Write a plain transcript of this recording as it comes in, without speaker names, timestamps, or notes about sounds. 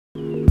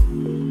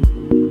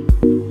ทุก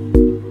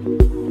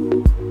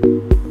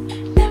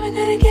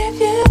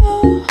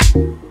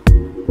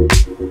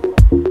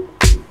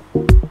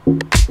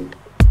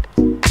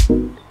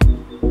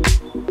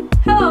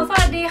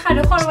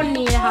คนวัน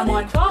นี้นะคะมอ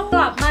นก็ก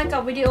ลับมากั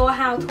บวิดีโอ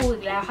how to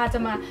อีกแล้วค่ะจะ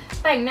มา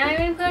แต่งหน้าให้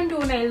เพื่อนๆดู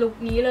ในลุค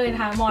นี้เลยน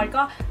ะคะมอน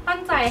ก็ตั้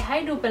งใจให้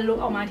ดูเป็นลุค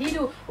ออกมาที่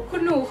ดูคุ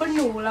ณห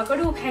นูแล้วก็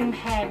ดูแพ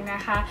งๆน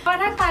ะคะก็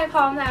ถ้าใครพ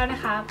ร้อมแล้วนะ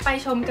คะไป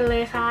ชมกันเล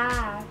ยค่ะ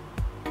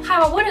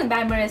มาพูดถึงแบร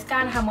นด์ Merrez'ca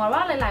นะคะมอนว่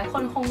าหลายๆค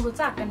นคงรู้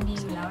จักกันดี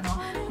อยู่แล้วเนาะ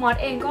มอน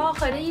เองก็เ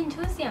คยได้ยิน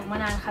ชื่อเสียงมา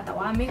นานค่ะแต่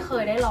ว่าไม่เค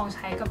ยได้ลองใ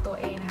ช้กับตัว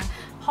เองนะคะ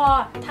พอ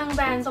ทางแบ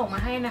รนด์ส่งมา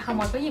ให้นะคะม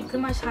อนก็หยิบขึ้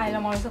นมาใช้แล้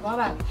วมอนรู้สึกว่า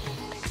แบบ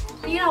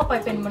นี่เราไป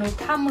เป็นมนุษ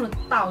ย์ถ้ำมนุษ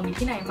ย์เต่าอยู่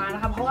ที่ไหนมาน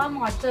ะคะเพราะว่าม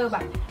อสเจอแบ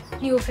บ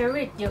new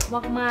favorite เยอะ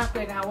มากๆเล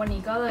ยนะคะวัน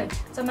นี้ก็เลย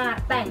จะมา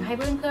แต่งให้เ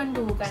พื่อนๆ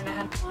ดูกันนะค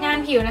ะงาน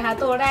ผิวนะคะ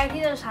ตัวแรก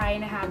ที่จะใช้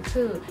นะคะ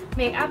คือ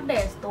Makeup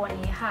Base ตัว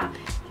นี้ค่ะ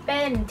เ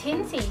ป็นทิ้น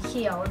สีเ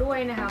ขียวด้วย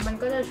นะคะมัน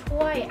ก็จะ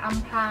ช่วยอ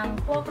ำพราง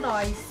พวกรอ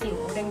ยสิว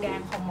แดง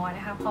ๆของมอส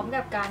นะคะพร้อม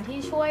กับการที่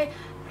ช่วย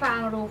พราง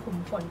รูขุม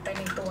ขนไปใ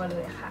นตัวเล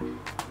ยค่ะ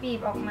บีบ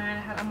ออกมาน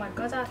ะคะแล้วมอส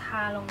ก็จะท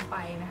าลงไป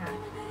นะคะ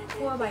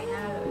ทั่วใบหน้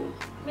าเลย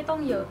ไม่ต้อง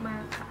เยอะมา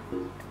กค่ะ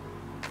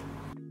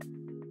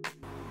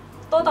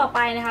ตัวต่อไป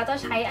นะคะจะ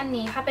ใช้อัน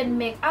นี้ค่ะเป็น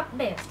Makeup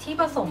Base ที่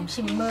ผสม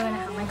ชิมเมอร์น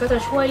ะคะมันก็จะ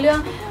ช่วยเรื่อง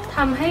ท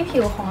ำให้ผิ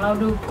วของเรา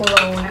ดูโกล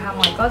ว์นะคะ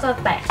มันก็จะ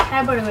แตะแค่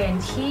บริเวณ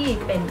ที่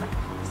เป็น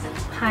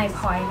High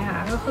Point นะค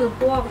ะก็คือ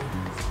พวก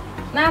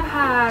หน้าผ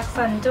าก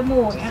สันจ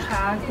มูกนะค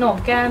ะโหนก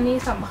แก้มนี่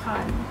สำคั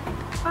ญ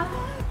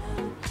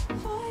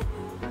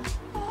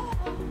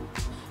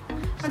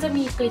มันจะ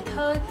มีกลิตเต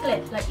อร์เกล็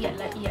ดละเอียด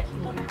อ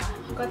ยู่นะคะ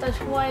ก็จะ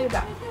ช่วยแบ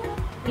บ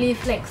รี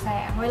เฟล็กแส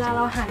งเวลาเร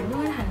าหัน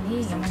นู่นหันนี่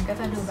อย่างเงี้ยมันก็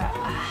จะดูแบบ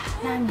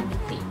หน้ามีมิ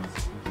ติ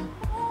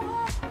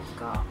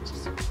ก็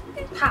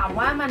ถาม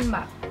ว่ามันแบ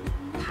บ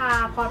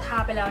พอทา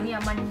ไปแล้วเนี่ย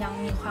มันยัง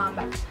มีความแ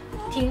บบ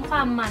ทิ้งคว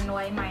ามมันไ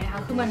ว้ไหมนะค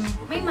ะคือมัน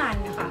ไม่มัน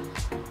นะคะ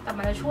แต่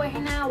มันจะช่วยให้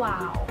หน้าวา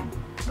ว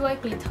ด้วย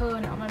กลิตเตอร์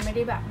เนาะมันไม่ไ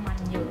ด้แบบมัน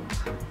เยอะ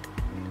ค่ะ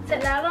เสร็จ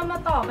แล้วเรามา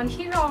ต่อกัน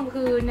ที่รอง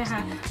พื้นนะค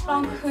ะรอ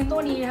งพื้นตั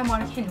วนี้นะคะมอ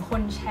นเห็นค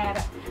นแชร์แบ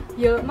บ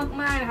เยอะ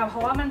มากๆนะคะเพรา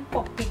ะว่ามันป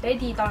กปิดได้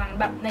ดีตอนนั้น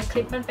แบบในค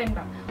ลิปมันเป็นแบ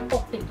บป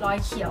กปิดรอย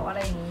เขียวอะไร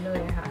อย่างนี้เลย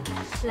นะคะ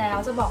แล้ว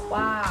จะบอก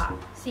ว่า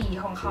สี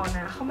ของเขาน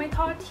ะเขาไม่ท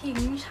อดทิ้ง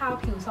ชาว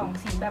ผิวสอง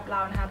สีแบบเร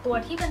านะคะตัว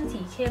ที่เป็นสี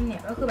เข้มเนี่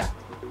ยก็คือแบบ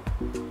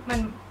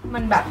มั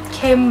นแบบเ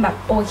ข้มแบบ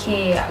โอเค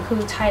อ่ะคื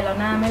อใช้แล้ว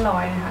หน้าไม่ลอ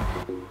ยนะคะ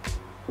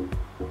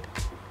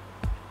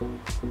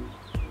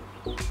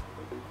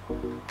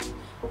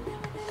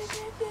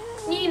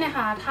นี่นะค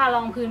ะทาร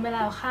องพื้นไปแ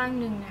ล้วข้าง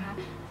หนึ่งนะคะ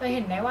จะเ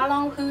ห็นได้ว่าร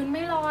องพื้นไ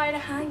ม่ลอยน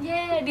ะคะเ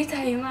ย้ดีใจ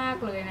มาก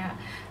เลยนะคะ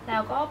แล้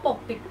วก็ปก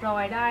ปิดรอ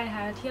ยได้นะค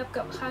ะเทียบ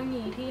กับข้าง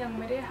นี้ที่ยัง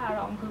ไม่ได้ทาร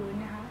องพื้น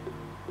นะคะ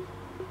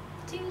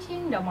ชิ่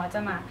งเดี๋ยวหมอจะ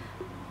มา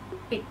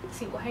ปิด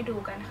สิวให้ดู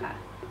กันค่ะ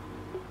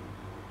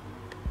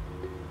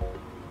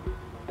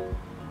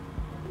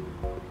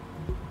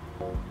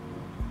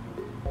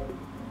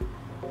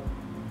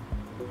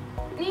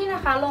นี่น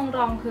ะคะลงร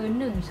องพื้น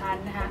1ชั้น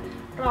นะคะ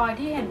รอย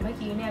ที่เห็นเมื่อ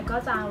กี้เนี่ยก็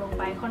จางลง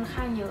ไปค่อน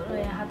ข้างเยอะเล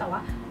ยนะคะแต่ว่า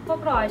พวก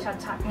รอย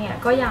ชัดๆเนี่ย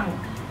ก็ยัง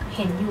เ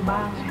ห็นอยู่บ้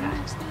างนะคะ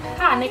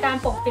ในการ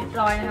ปกปิด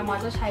รอยนะคะมอ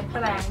จะใช้แป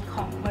รงข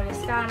อง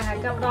Merrez'ca นะคะ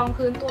กับรอง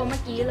พื้นตัวเมื่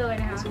อกี้เลย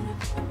นะคะ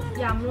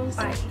ย้ำลงไ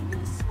ป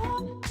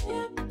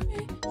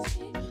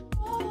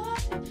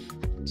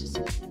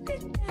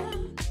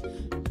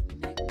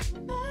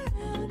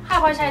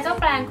พอใช้เจ้า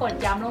แปรงกด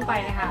ย้ำลงไป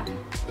นะคะ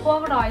พว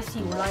กรอย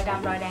สิวรอยด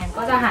ำรอยแดง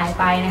ก็จะหาย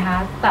ไปนะคะ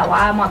แต่ว่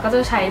าหมอก็จ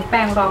ะใช้แปร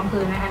งรอง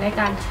พื้นนะคะใน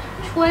การ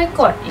ช่วย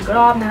กดอีกร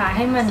อบนะคะใ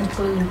ห้มันก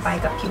ลืนไป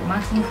กับผิวมา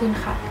กยิ่งขึ้น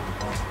ค่ะ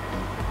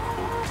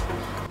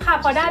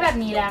พอได้แบบ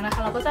นี้แล้วนะค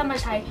ะเราก็จะมา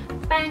ใช้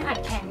แป้งอัด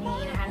แข็งนี้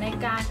นะคะใน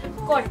การ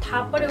กดทั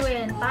บบริเว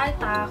ณใต้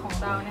ตาของ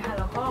เรานะคะ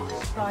แล้วก็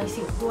รอย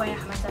สิวด้วยนะ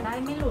คะมันจะได้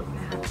ไม่หลุด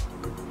นะคะ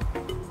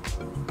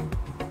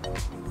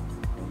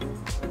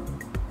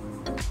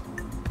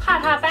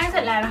ทาแป้งเส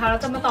ร็จแล้วนะคะเรา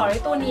จะมาต่อด้ว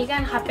ยตัวนี้กั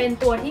นค่ะเป็น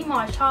ตัวที่มอ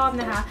สชอบ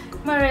นะคะ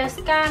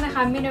Merrez'ca นะค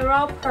ะ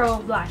Mineral Pearl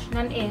Blush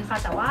นั่นเองค่ะ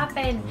แต่ว่าเ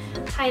ป็น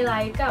ไฮไล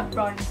ท์กับบ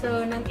รอนเซอ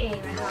ร์นั่นเอง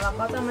นะคะเรา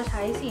ก็จะมาใ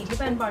ช้สีที่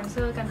เป็นบรอนเซ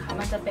อร์กันค่ะ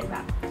มันจะเป็นแบ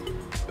บ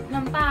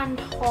น้ำตาล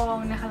ทอง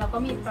นะคะแล้วก็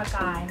มีประก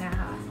ายนะ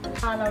คะ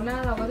แล้วหน้า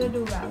เราก็จะ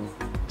ดูแบบ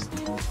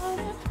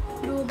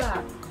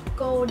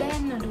โกลเด้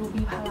นนะดู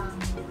มีพลัง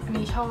อัน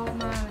นี้ชอบ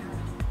มากนะคะ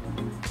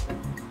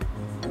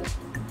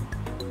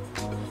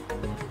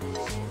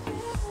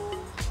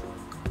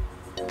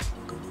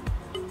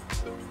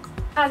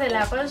เสร็จแ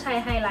ล้วก็จะใช้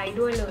ไฮไลท์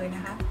ด้วยเลยน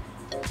ะคะ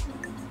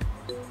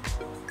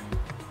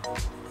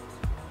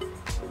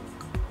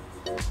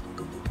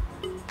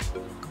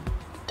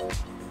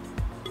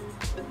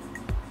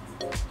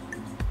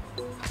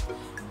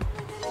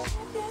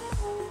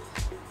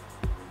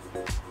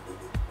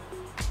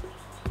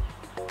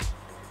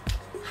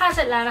เส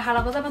ร็จแล้วนะคะเร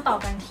าก็จะมาต่อ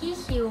กันที่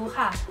คิ้ว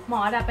ค่ะหมอ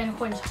เป็น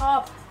คนชอบ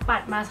ปั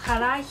ดมาสคา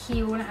ร่า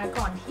คิ้วนะคะ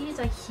ก่อนที่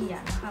จะเขีย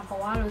นนะคะเพรา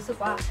ะว่ารู้สึก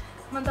ว่า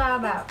มันจะ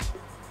แบบ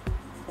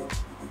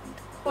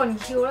ขน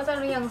คิ้วเราจะ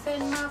เรียงเส้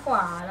นมากก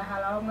ว่านะคะ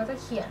แล้วมันก็จะ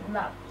เขียนแ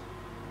บบ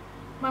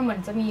มันเหมือน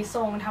จะมีท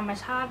รงธรรม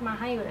ชาติมา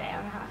ให้อยู่แล้ว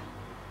นะคะ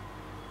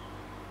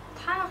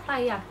ถ้าใคร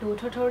อยากดู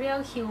tutorial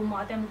คิ้วหมอ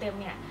เต็มๆ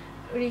เนี่ย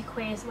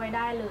request ไว้ไ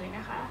ด้เลยน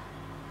ะคะ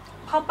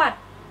พอปั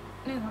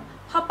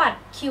ด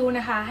คิวน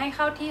ะคะให้เ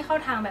ข้าที่เข้า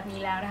ทางแบบ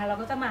นี้แล้วนะคะเรา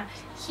ก็จะมา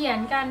เขียน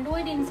กันด้วย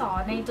ดินสอ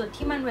ในจุด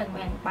ที่มันแห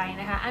ว่งๆไป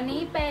นะคะอันนี้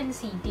เป็น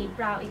สี deep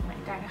brown อีกเหมื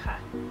อนกันนะคะ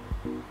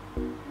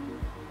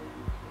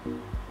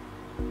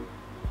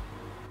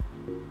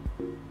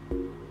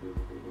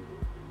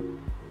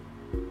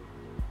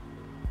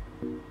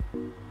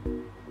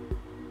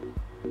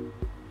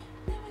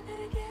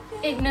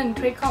อีกหนึ่งท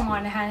ริคของมอ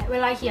นนะคะเว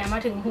ลาเขียนมา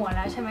ถึงหัวแ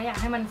ล้วใช่ไหมอยาก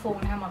ให้มันฟุ้ง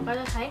นะคะมอนก็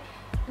จะใช้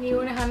นิ้ว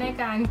นะคะใน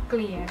การเก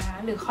ลี่ยนะคะ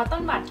หรือคอตตอ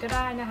นบัดก็ไ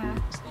ด้นะคะ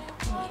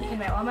เห็นไ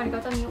หมว่ามันก็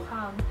จะมีคว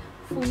าม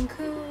ฟุ้ง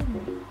ขึ้น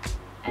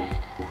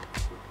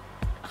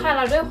ค่ะเ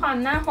ราด้วยความ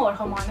หน้าโหด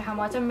ของมอนนะคะ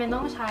มอนจำเป็น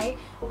ต้องใช้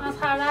มาส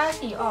คาร่า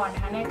สีอ่อนน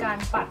ะคะในการ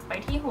ปัดไป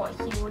ที่หัว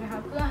คิ้วนะคะ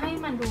เพื่อให้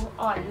มันดู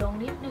อ่อนลง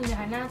นิดนึงนะ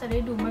คะน่าจะได้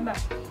ดูไม่แบบ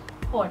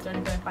โหดจน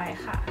เกินไป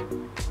ค่ะ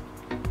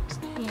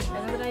นี่แล้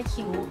วก็ได้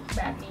คิ้วแ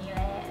บบนี้แ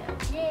ล้ว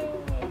เย้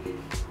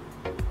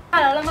ค่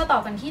ะแล้วเรามาต่อ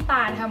กันที่ต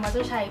านะคะมอนจ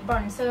ะใช้บร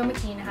อนเซอร์เมื่อ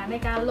กี้นะคะใน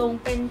การลง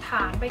เป็นฐ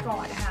านไปก่อ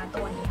นนะคะ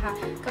ตัวนี้ค่ะ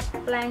กับ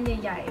แปรงใ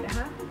หญ่ๆนะค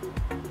ะ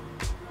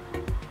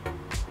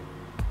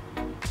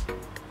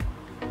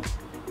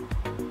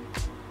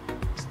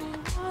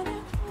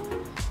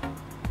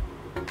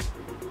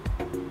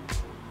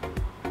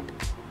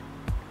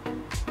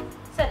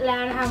เสร็จแล้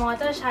วนะคะมอ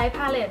จะใช้พ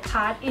าเลต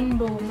Tarte in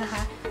Bloom นะค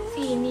ะ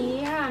สีนี้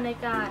ค่ะใน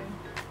การ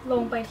ล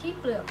งไปที่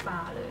เปลือกต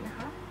าเลยนะค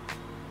ะ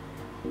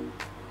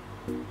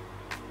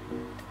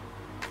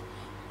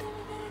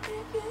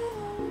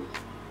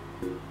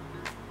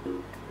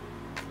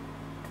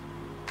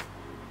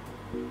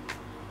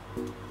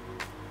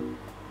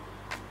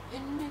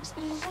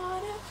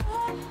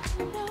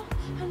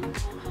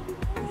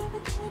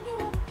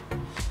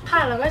ค่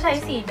ะแล้วก็ใช้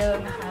สีเดิม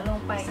นะคะลง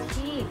ไป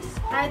ที่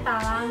ใต้ตา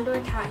ล่างด้วย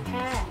ค่ะแ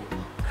ค่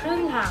ครึ่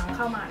งทางเ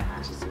ข้ามานะคะ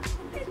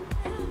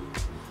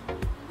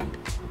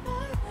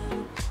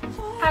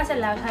ถ้าเสร็จ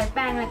แล้วใช้แ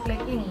ป้งเล็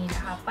กๆอย่างนี้น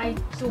ะคะไป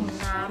จุ่ม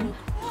น้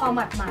ำพอหม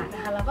าดๆน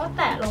ะคะแล้วก็แ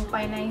ตะลงไป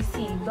ใน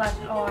สีบลัช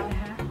ออนน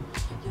ะคะ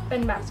เป็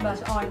นแบบบลั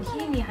ชออน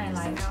ที่มีไฮไล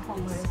ท์นะคะของ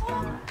Merrez'ca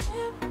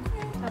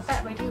แล้วแตะ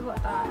ไปที่หัว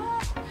ตา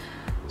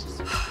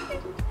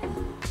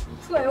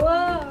สวยเวอ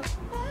ร์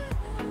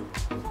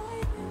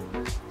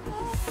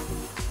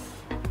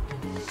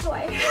สว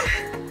ย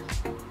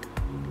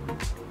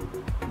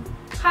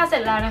ค่ะเสร็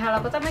จแล้วนะคะเรา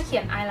ก็จะมาเขี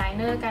ยนอายไลเ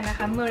นอร์กันนะค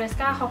ะ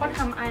Merrez'ca เขาก็ท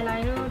ำอายไล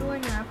เนอร์ด้วย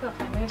นะเผื่อใค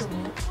รไม่รู้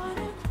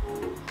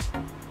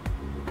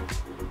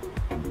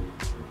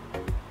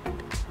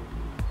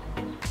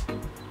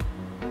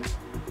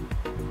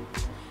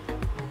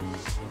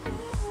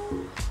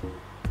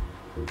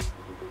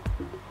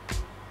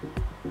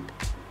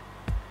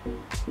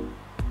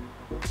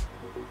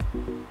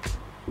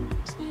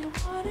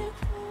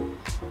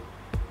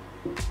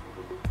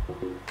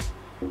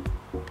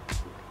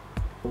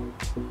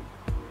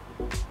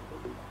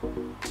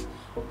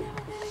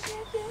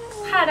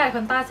ค่ะดัดข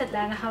นตาเสร็จแ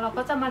ล้วนะคะเรา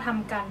ก็จะมาท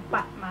ำการ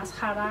ปัดมาสค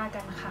าร่า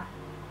กันค่ะ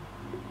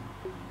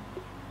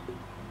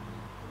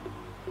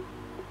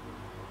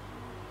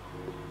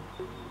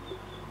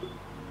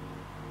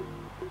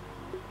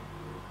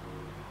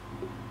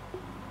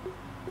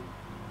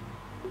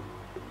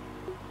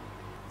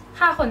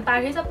ค่ะขนตา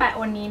ที่จะแปะ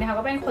วันนี้นะคะ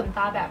ก็เป็นขนต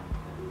าแบบ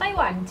ไต้ห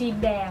วันจีน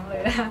แดงเล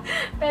ยนะคะ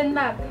เป็นแ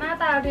บบหน้า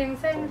ตาเรียง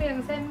เส้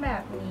นแบ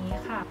บนี้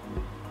ค่ะ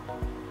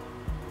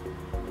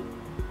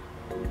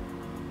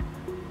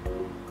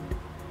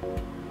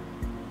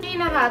นี่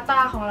นะคะต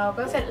าของเรา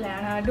ก็เสร็จแล้ว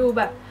นะคะดูแ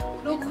บบ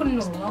ลูกคุณห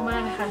นูมา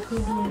กๆนะคะคือ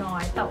ดูน้อ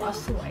ยแต่ว่า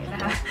สวยน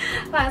ะคะ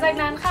หลังจาก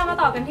นั้นค่ะมา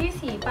ต่อกันที่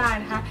สีปาก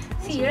นะคะ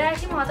สีแรก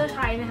ที่มอจะใ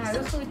ช้นะคะ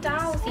ก็คือเจ้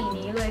าสี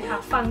นี้เลยค่ะ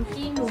ฟัง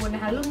กี้นูนน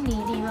ะคะรุ่นนี้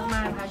ดีมา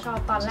กๆนะคะชอบ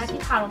ตอนแรก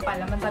ที่ทาลงไป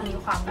แล้วมันจะมี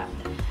ความแบบ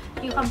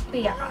มีความเ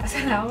ปียกอะเสร็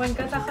จแล้วมัน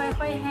ก็จะ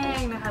ค่อยๆแห้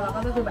งนะคะแล้ว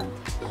ก็จะคือแบบ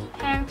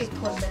แห้งติด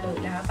ทนไปเลย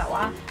นะคะแต่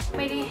ว่าไ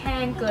ม่ได้แห้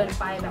งเกิน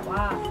ไปแบบว่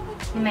า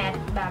แมต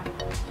แบบ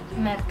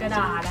แมตกระด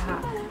าษนะคะ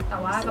แต่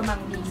ว่ากำลัง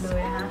ดีเล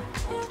ยนะคะ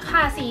ค่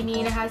ะสีนี้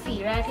นะคะสี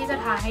แรกที่จะ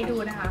ทาให้ดู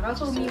นะคะก็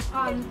คือมีคว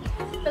าม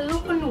เป็นลู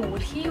กคุณหนู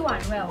ที่หวา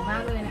นแหววมา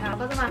กเลยนะคะ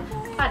ก็จะมา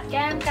ปัดแ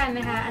ก้มกัน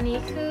นะคะอันนี้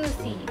คือ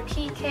สี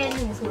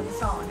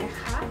PK102 นะ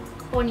คะ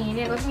ตัวนี้เ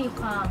นี่ยก็จะมี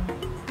ความ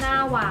หน้า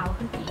วาว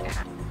ขึ้นอีกนะค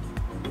ะ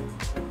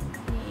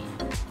นี่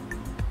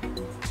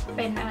เ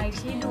ป็นอะไร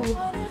ที่ดู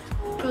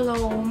โกล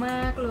ว์ม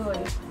ากเลย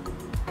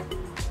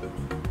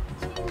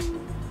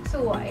ส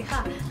วยค่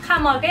ะ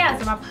มอสก็อยาก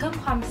จะมาเพิ่ม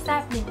ความแซ่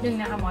บนิดนึง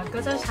นะคะมอสก็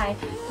จะใช้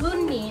รุ่น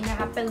นี้นะค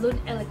ะเป็นรุ่น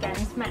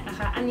Elegance Matte นะ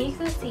คะอันนี้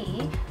คือสี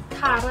ท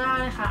าร่า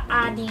นะคะ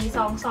RD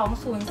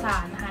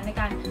 2203นะคะใน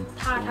การ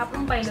ทาทับล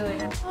งไปเลย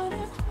นะ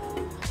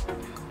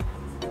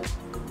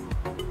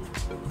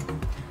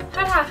ถ้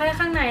าทาแค่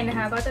ข้างในนะค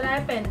ะก็จะได้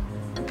เป็น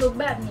ลุค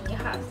แบบนี้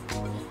ค่ะ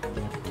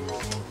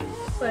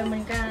สวยเหมื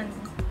อนกัน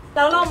แ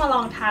ล้วเรามาล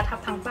องทาทับ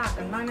ทั้งปาก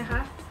กันบ้างนะค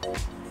ะ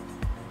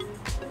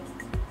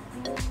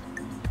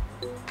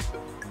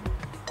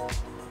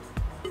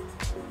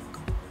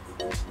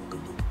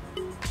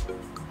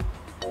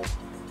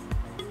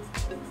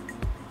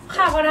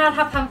ค่ะพอทา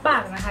ทับทั้งปา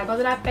กนะคะก็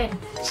จะได้เป็น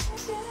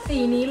สี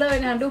นี้เลย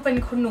นะคะดูเป็น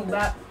คุณหนูแบ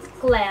บ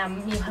แกลม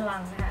มีพลั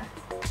งนะคะ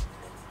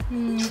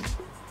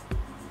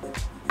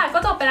ค่ะก็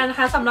จบ ไปแล้วนะ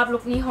คะสำหรับลุ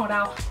คนี้ของเร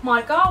ามอ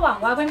สก็หวัง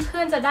ว่าเพื่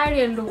อนๆจะได้เ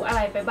รียนรู้อะไ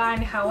รไปบ้าง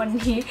นะคะวัน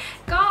นี้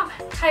ก็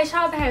ใครช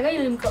อบนะคะก็อย่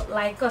าลืมกดไล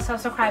ค์กด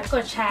subscribe ก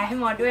ดแชร์ให้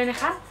มอสด้วยนะ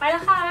คะไปแล้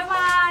วค่ะบ๊ายบ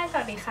ายส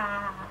วัสดีค่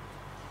ะ